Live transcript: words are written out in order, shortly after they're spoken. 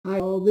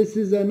this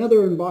is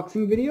another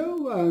unboxing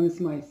video. This is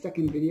my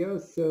second video.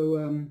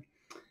 So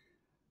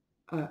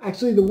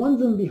actually the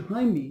ones in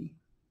behind me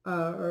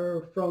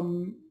are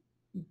from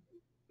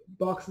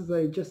boxes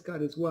I just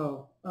got as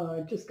well.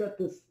 I just got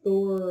this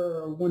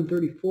Thor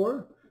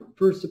 134,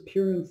 first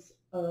appearance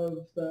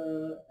of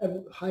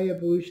the High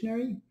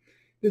Evolutionary.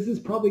 This is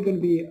probably going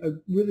to be a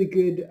really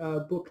good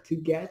book to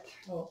get.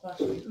 Oh,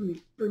 actually, let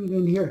me bring it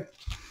in here.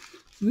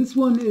 So this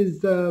one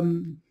is,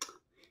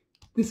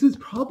 this is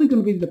probably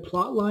going to be the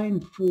plot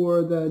line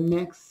for the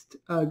next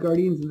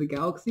Guardians of the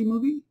Galaxy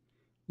movie,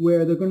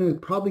 where they're going to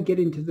probably get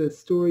into the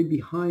story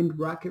behind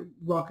Rocket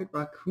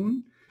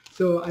Raccoon.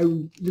 So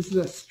this is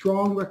a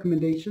strong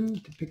recommendation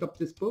to pick up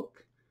this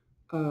book.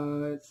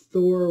 It's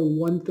Thor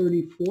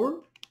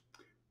 134.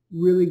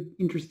 Really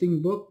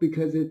interesting book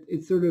because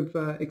it sort of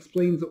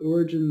explains the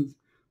origins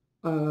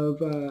of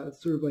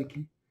sort of like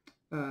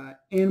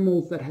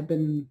animals that have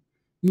been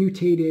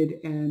mutated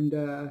and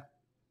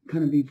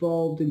kind of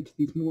evolved into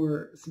these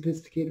more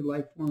sophisticated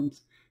life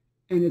forms.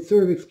 And it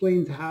sort of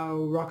explains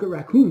how Rocket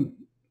Raccoon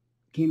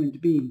came into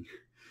being.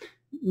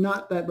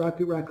 Not that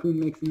Rocket Raccoon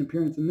makes an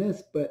appearance in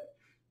this, but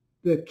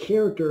the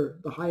character,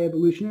 the High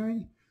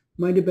Evolutionary,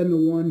 might have been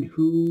the one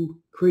who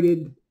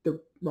created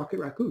the Rocket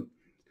Raccoon.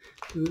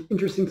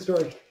 Interesting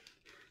story.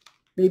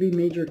 Maybe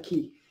major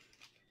key.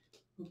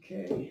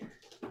 Okay.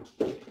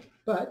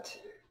 But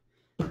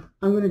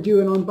I'm going to do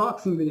an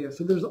unboxing video.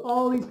 So there's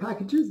all these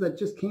packages that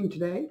just came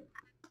today.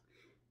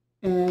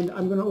 And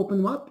I'm going to open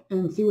them up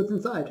and see what's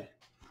inside.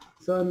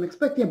 So I'm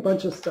expecting a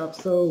bunch of stuff.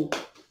 So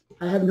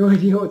I have no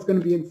idea what's going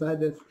to be inside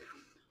this.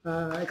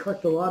 I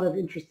collect a lot of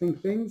interesting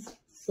things.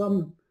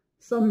 Some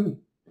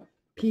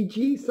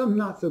PG, some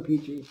not so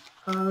PG.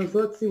 So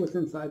let's see what's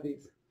inside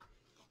these.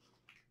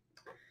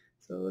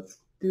 So let's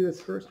do this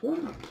first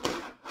one.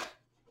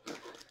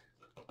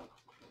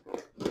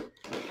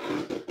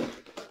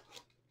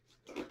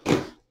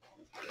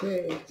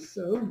 Okay,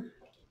 so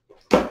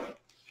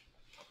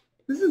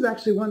this is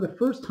actually one of the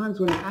first times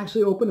when I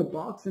actually open a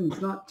box and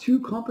it's not too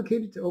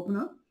complicated to open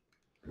up.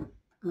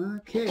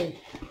 Okay,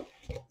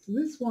 so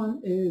this one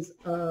is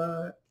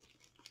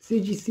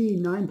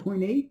CGC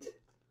 9.8,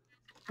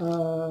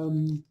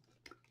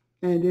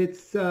 and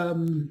it's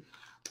the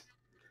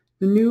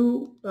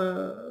new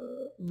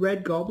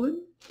Red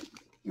Goblin.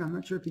 I'm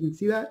not sure if you can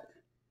see that.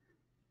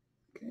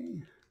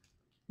 Okay,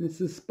 this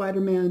is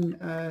Spider-Man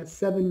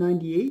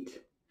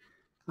 798.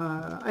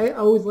 I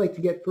always like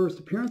to get first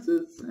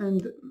appearances,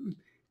 and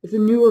it's a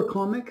newer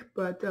comic,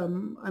 but I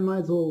might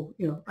as well,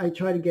 I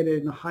try to get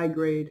it in a high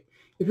grade.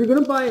 If you're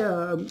going to buy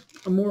a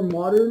more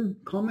modern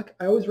comic,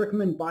 I always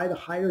recommend buy the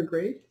higher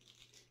grade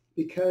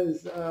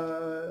because,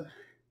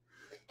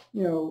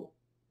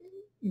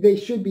 they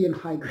should be in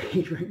high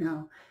grade right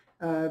now.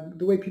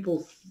 The way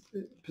people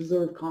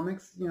preserve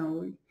comics,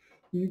 you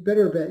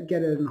better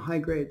get it in high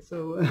grade.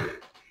 So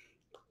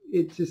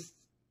it's just,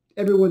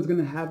 everyone's going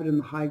to have it in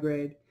the high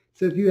grade.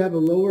 So if you have a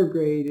lower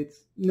grade,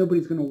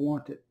 nobody's going to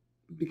want it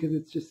because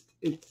it's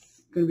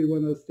going to be one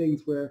of those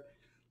things where,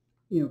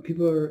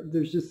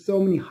 there's just so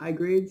many high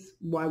grades.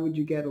 Why would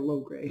you get a low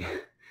grade?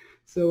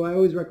 So I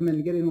always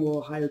recommend getting a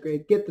little higher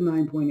grade. Get the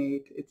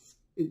 9.8. It's,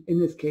 in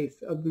this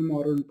case, of the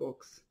modern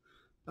books.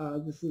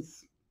 This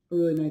is a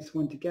really nice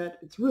one to get.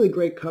 It's a really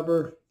great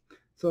cover.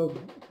 So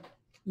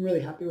I'm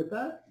really happy with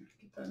that.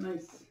 Get that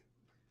nice,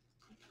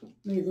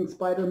 amazing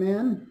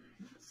Spider-Man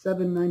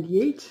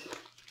 798.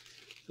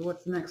 So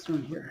what's the next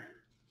one here?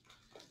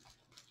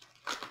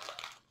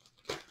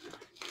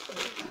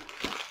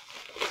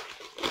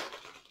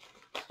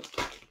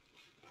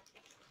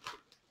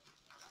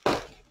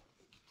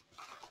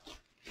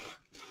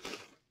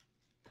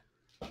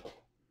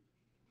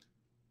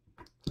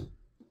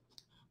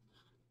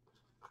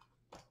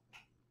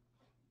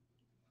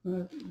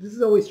 This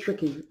is always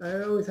tricky.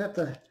 I always have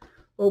to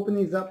open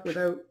these up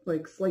without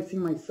like slicing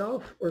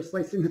myself or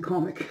slicing the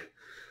comic.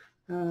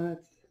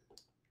 It's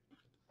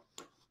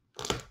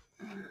a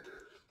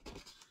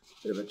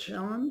bit of a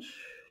challenge.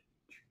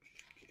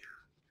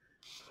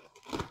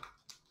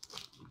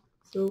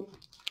 So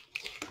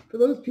for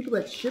those people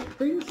that ship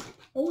things,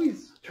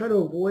 always try to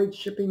avoid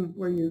shipping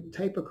where you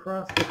type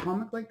across the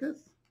comic like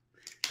this.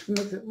 It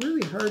makes it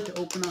really hard to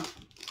open up.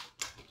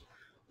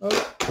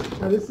 Oh,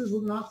 now this is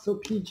not so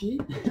PG.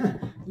 You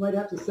might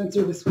have to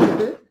censor this one a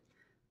bit.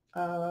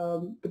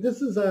 But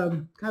this is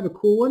kind of a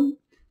cool one.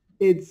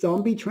 It's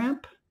Zombie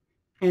Tramp,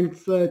 and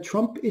it's a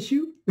Trump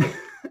issue. I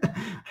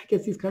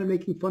guess he's kind of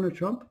making fun of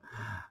Trump.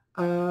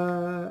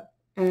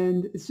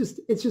 And it's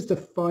just a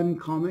fun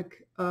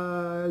comic.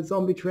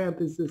 Zombie Tramp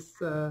is this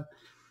sort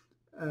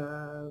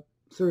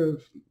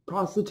of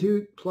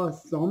prostitute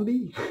plus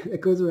zombie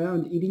that goes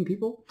around eating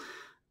people.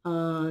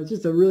 It's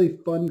just a really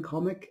fun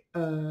comic.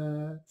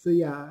 So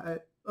yeah,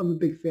 I'm a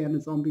big fan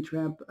of Zombie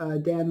Tramp.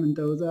 Dan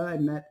Mendoza I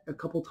met a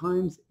couple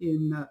times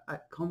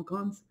at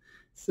Comic-Cons.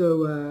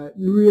 So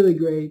really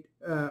great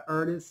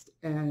artist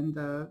and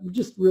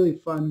just really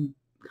fun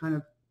kind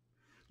of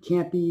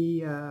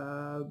campy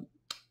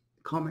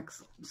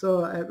comics.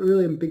 So I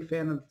really am a big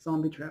fan of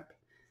Zombie Tramp.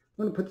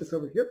 going to put this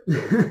over here.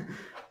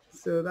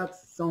 So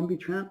that's Zombie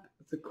Tramp.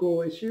 It's a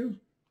cool issue.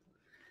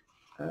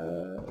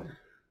 And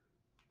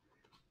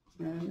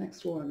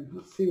next one,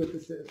 let's see what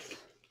this is.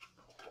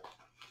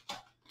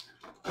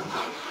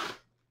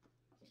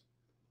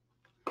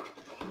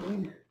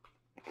 Okay.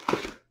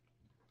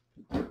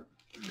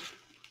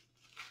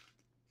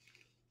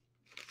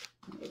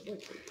 There's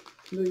like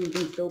a million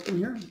things to open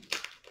here.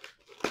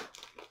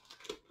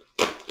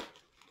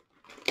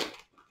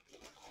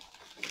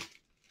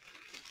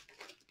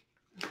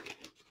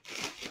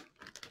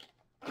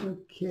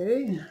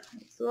 Okay,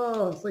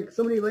 so it's like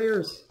so many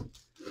layers.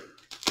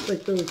 It's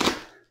like those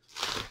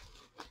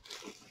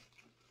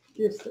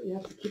gifts that you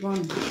have to keep on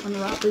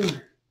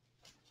unwrapping.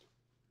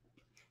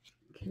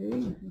 Okay,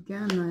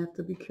 again, I have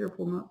to be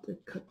careful not to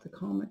cut the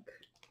comic.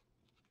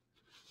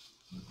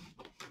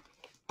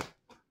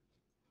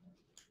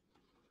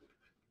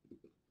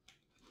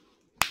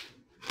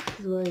 This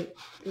is why I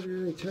gotta be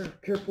really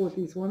careful with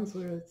these ones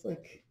where it's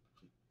like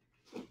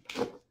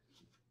a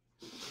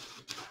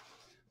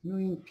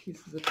million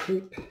pieces of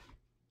tape.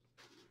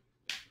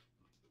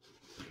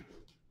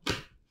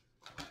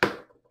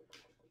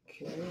 Okay,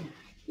 I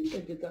think I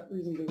did that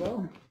reasonably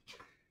well.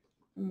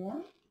 One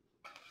more.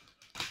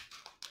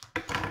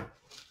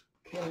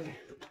 Okay,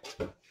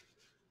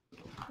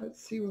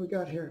 let's see what we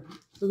got here.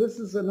 So this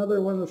is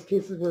another one of those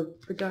cases where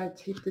the guy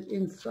taped it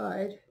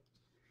inside.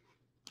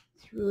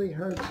 It's really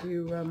hard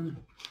to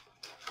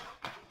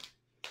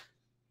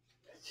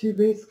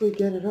basically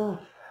get it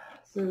off.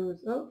 So,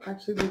 oh,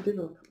 actually they did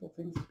a couple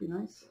things to be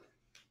nice.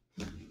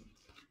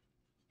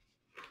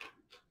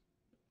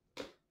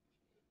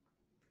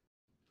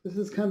 This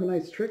is kind of a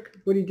nice trick.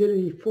 What he did is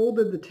he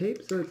folded the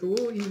tape so it's a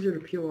little easier to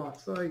peel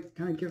off. So I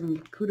kind of give him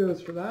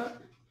kudos for that.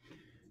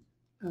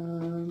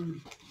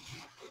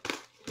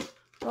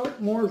 Oh,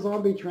 more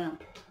Zombie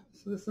Tramp.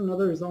 So this is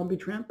another Zombie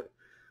Tramp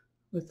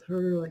with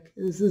her, like,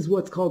 this is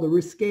what's called a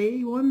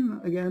Risque one.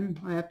 Again,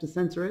 I have to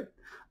censor it.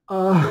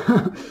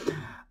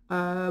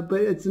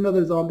 But it's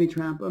another Zombie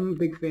Tramp. I'm a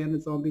big fan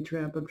of Zombie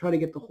Tramp. I'm trying to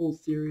get the whole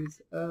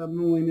series. I'm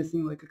only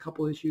missing like a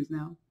couple issues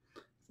now.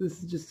 So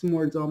this is just some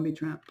more Zombie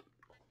Tramp.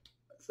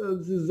 So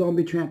this is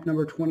Zombie Tramp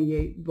number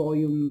 28,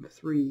 volume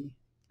 3.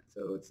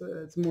 So it's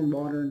a more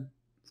modern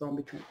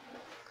Zombie Tramp.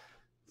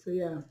 So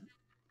yeah,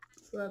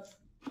 so that's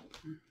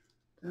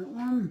that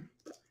one.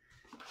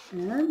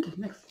 And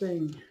next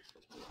thing,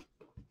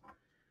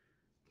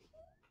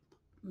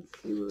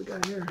 let's see what we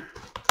got here.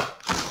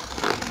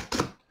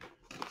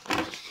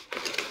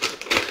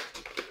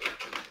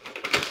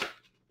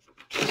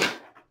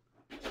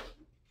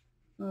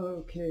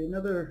 Okay,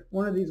 another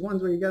one of these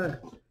ones where you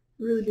gotta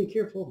really be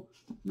careful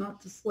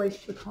not to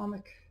slice the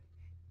comic.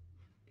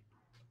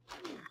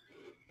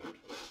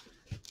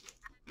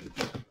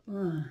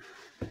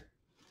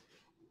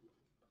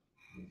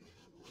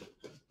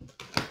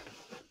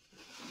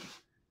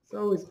 It's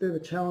always a bit of a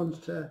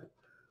challenge to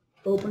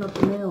open up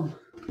the mail.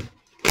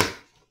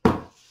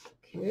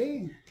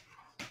 Okay.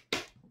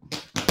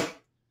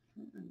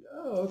 And,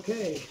 oh,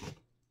 okay.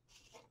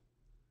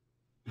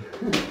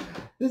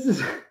 This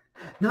is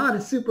not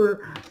a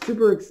super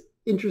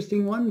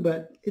interesting one,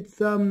 but it's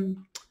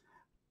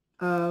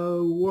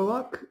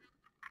Warlock,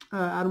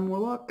 Adam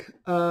Warlock,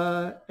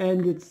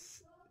 and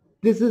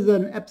this is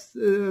an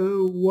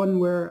one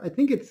where I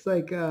think it's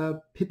like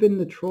Pippin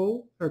the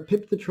Troll, or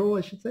Pip the Troll,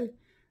 I should say,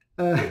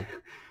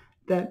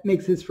 that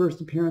makes his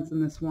first appearance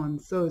in this one.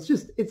 So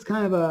it's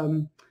kind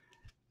of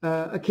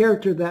a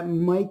character that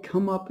might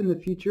come up in the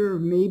future.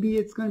 Maybe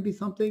it's going to be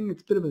something.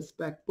 It's a bit of a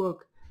spec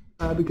book.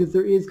 Because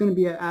there is going to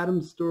be an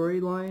Adam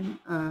storyline,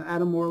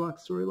 Adam Warlock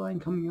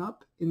storyline coming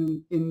up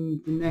in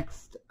the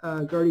next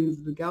Guardians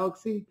of the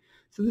Galaxy.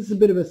 So this is a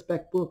bit of a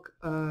spec book.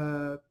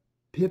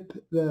 Pip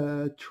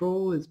the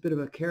Troll is a bit of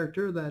a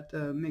character that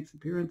makes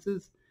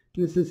appearances.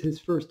 And this is his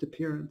first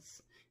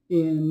appearance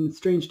in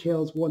Strange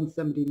Tales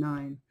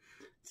 179.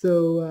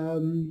 So,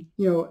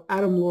 you know,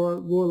 Adam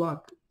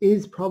Warlock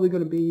is probably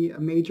going to be a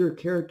major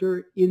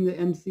character in the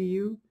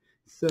MCU.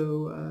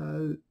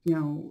 So, you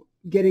know,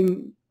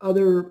 getting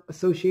other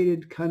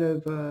associated kind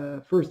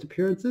of first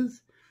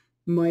appearances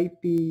might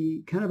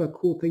be kind of a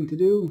cool thing to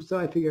do. So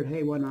I figured,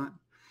 hey, why not?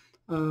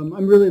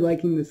 I'm really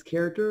liking this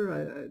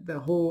character. The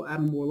whole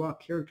Adam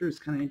Warlock character is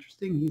kind of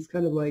interesting. He's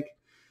kind of like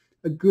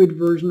a good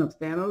version of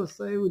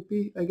Thanos,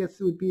 I guess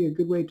it would be a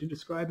good way to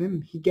describe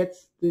him. He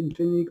gets the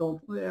Infinity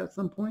Gauntlet at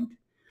some point,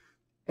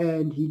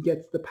 and he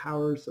gets the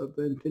powers of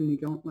the Infinity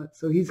Gauntlet.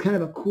 So he's kind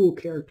of a cool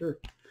character.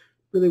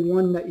 Really,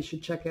 one that you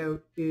should check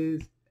out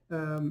is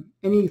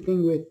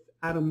anything with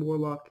Adam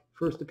Warlock,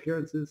 first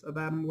appearances of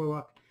Adam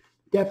Warlock.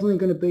 Definitely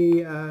going to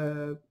be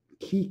a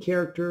key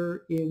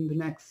character in the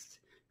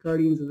next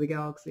Guardians of the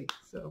Galaxy.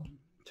 So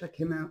check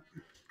him out.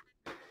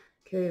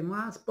 Okay, and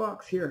last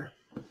box here.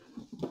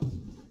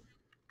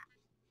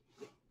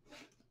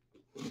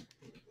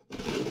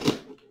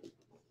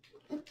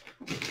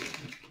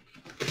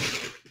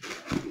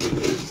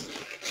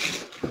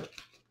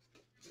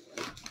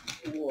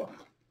 Whoa.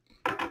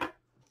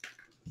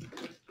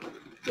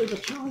 There's a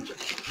challenge.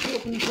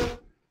 Open it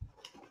up.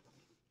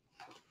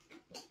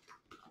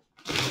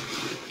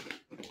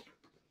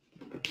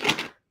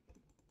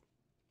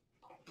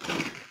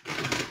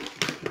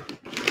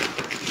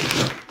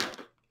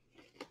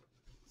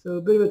 So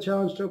a bit of a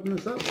challenge to open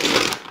this up.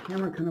 The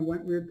camera kind of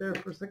went weird there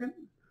for a second.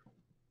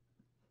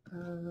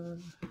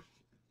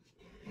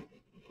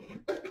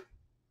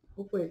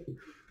 Hopefully,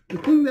 the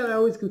thing that I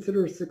always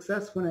consider a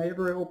success when I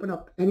ever open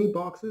up any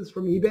boxes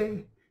from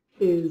eBay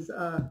is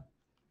to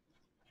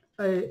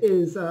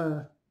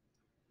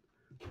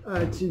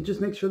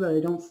just make sure that I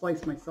don't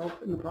slice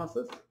myself in the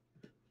process.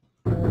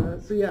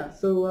 So yeah,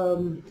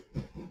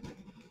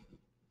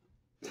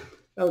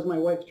 that was my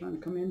wife trying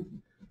to come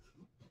in.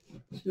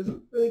 She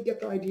doesn't really get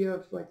the idea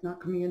of like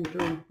not coming in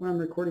during when I'm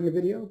recording a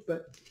video,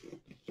 but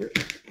here,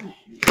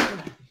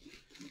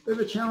 bit of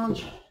a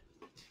challenge.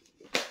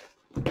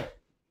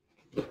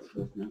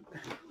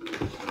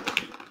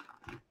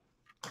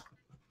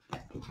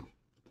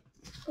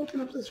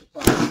 Open up this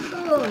box.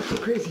 Oh, it's so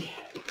crazy.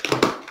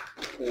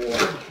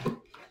 Yeah.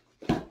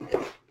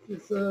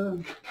 It's yeah.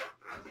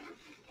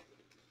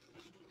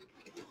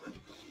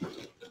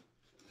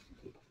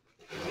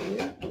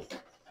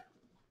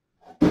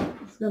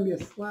 It's gonna be a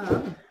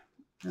slab.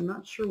 I'm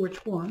not sure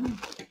which one.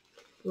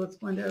 So let's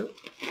find out.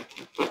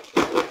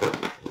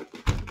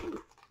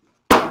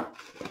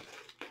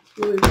 It's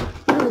really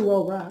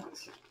well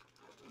wrapped.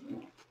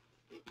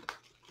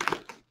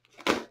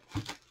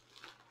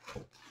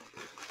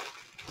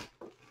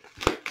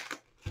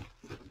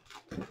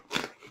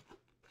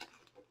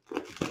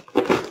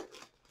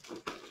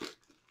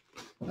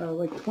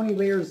 Like 20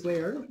 layers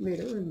later,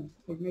 and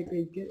like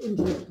maybe get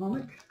into this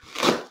comic.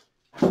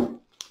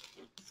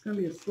 It's going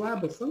to be a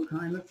slab of some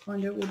kind. Let's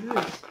find out what it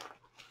is.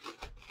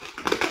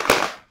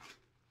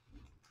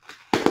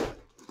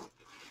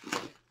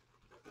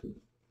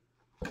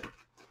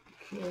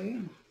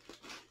 Okay.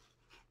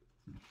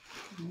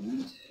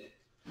 And,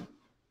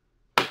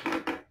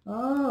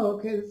 oh,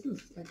 okay.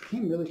 That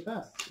came really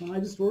fast. When I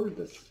just ordered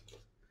this.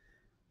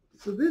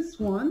 So this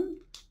one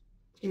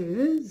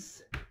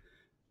is.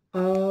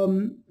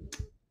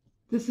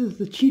 This is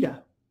the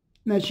cheetah.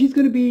 Now she's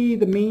going to be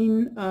the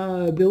main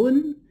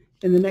villain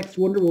in the next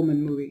Wonder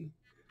Woman movie.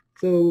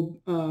 So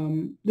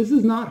this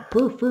is not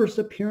her first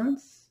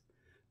appearance.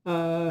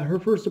 Her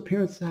first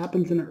appearance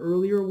happens in an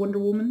earlier Wonder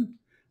Woman.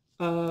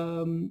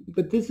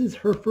 But this is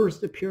her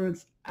first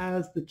appearance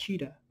as the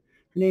cheetah.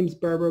 Her name's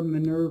Barbara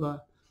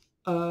Minerva.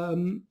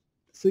 So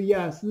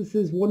yeah, so this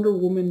is Wonder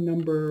Woman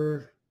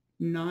number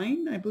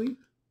 9, I believe.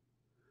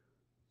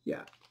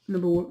 Yeah.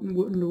 Wonder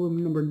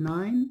Woman number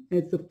 9, and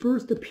it's the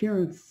first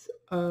appearance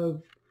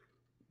of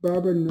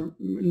Barbara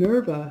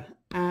Minerva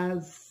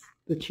as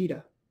the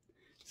cheetah.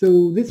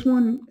 So this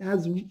one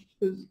has a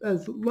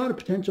lot of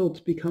potential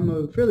to become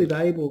a fairly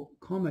valuable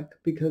comic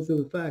because of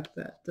the fact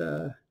that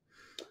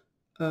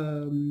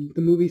the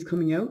movie's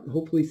coming out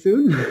hopefully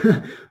soon.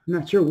 I'm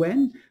not sure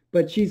when,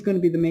 but she's going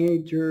to be the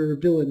major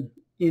villain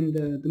in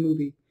the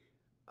movie.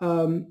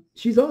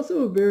 She's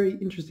also a very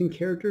interesting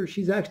character.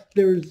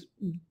 There's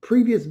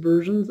previous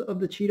versions of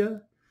the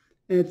cheetah,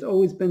 and it's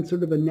always been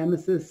sort of a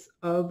nemesis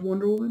of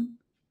Wonder Woman.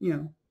 You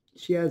know,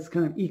 she has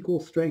kind of equal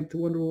strength to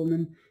Wonder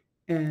Woman,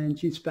 and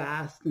she's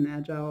fast and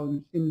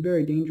agile and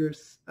very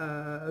dangerous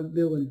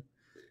villain.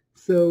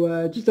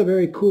 So just a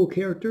very cool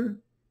character,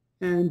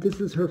 and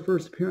this is her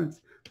first appearance.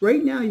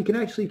 Right now, you can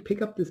actually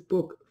pick up this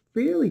book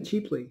fairly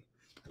cheaply.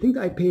 I think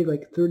I paid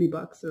like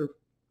 $30 or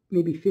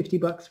maybe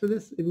 $50 for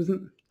this. It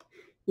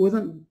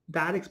wasn't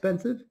that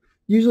expensive.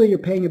 Usually you're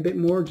paying a bit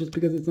more just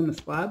because it's in a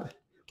slab.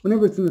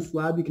 Whenever it's in a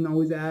slab, you can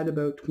always add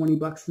about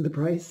 $20 to the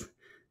price.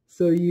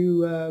 So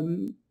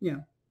you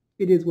know,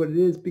 it is what it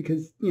is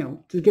because, you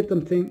know, to get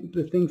the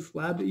thing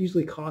slabbed, it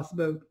usually costs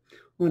about,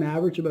 on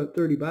average, about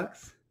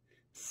 $30.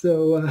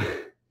 So,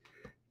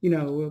 you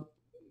know,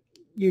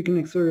 you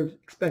can sort of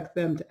expect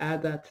them to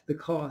add that to the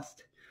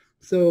cost.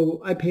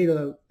 So I paid,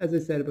 as I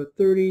said, about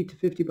 $30 to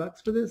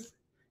 $50 for this.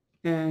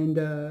 And,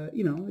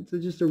 you know, it's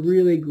just a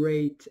really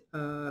great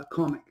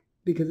comic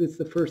because it's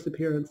the first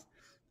appearance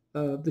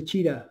of the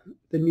cheetah,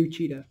 the new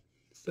cheetah.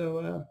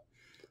 So,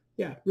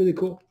 yeah, really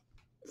cool.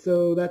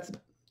 So that's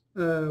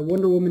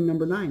Wonder Woman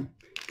number 9.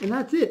 And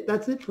that's it.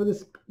 That's it for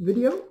this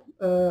video.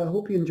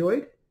 Hope you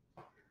enjoyed.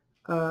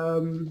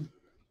 Actually,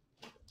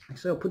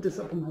 I'll put this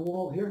up on my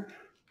wall here.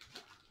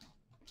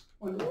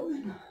 Wonder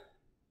Woman.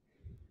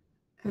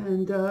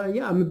 And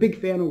yeah, I'm a big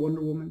fan of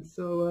Wonder Woman.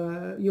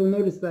 So you'll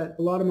notice that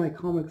a lot of my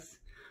comics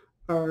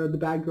are the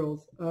bad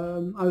girls.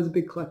 I was a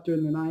big collector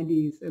in the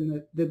 90s,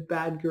 and the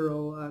bad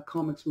girl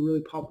comics were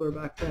really popular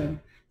back then.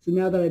 So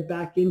now that I'm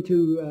back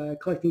into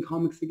collecting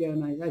comics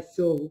again, I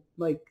still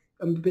like,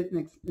 I'm a bit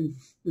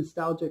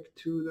nostalgic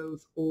to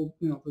those old,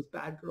 you know, those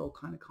bad girl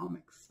kind of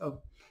comics.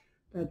 So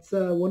that's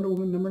Wonder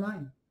Woman number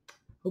 9.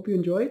 Hope you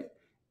enjoyed.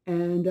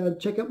 And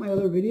check out my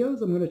other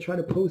videos. I'm going to try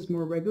to post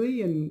more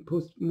regularly and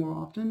post more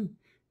often.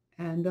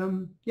 And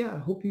yeah, I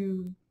hope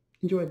you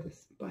enjoyed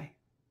this. Bye.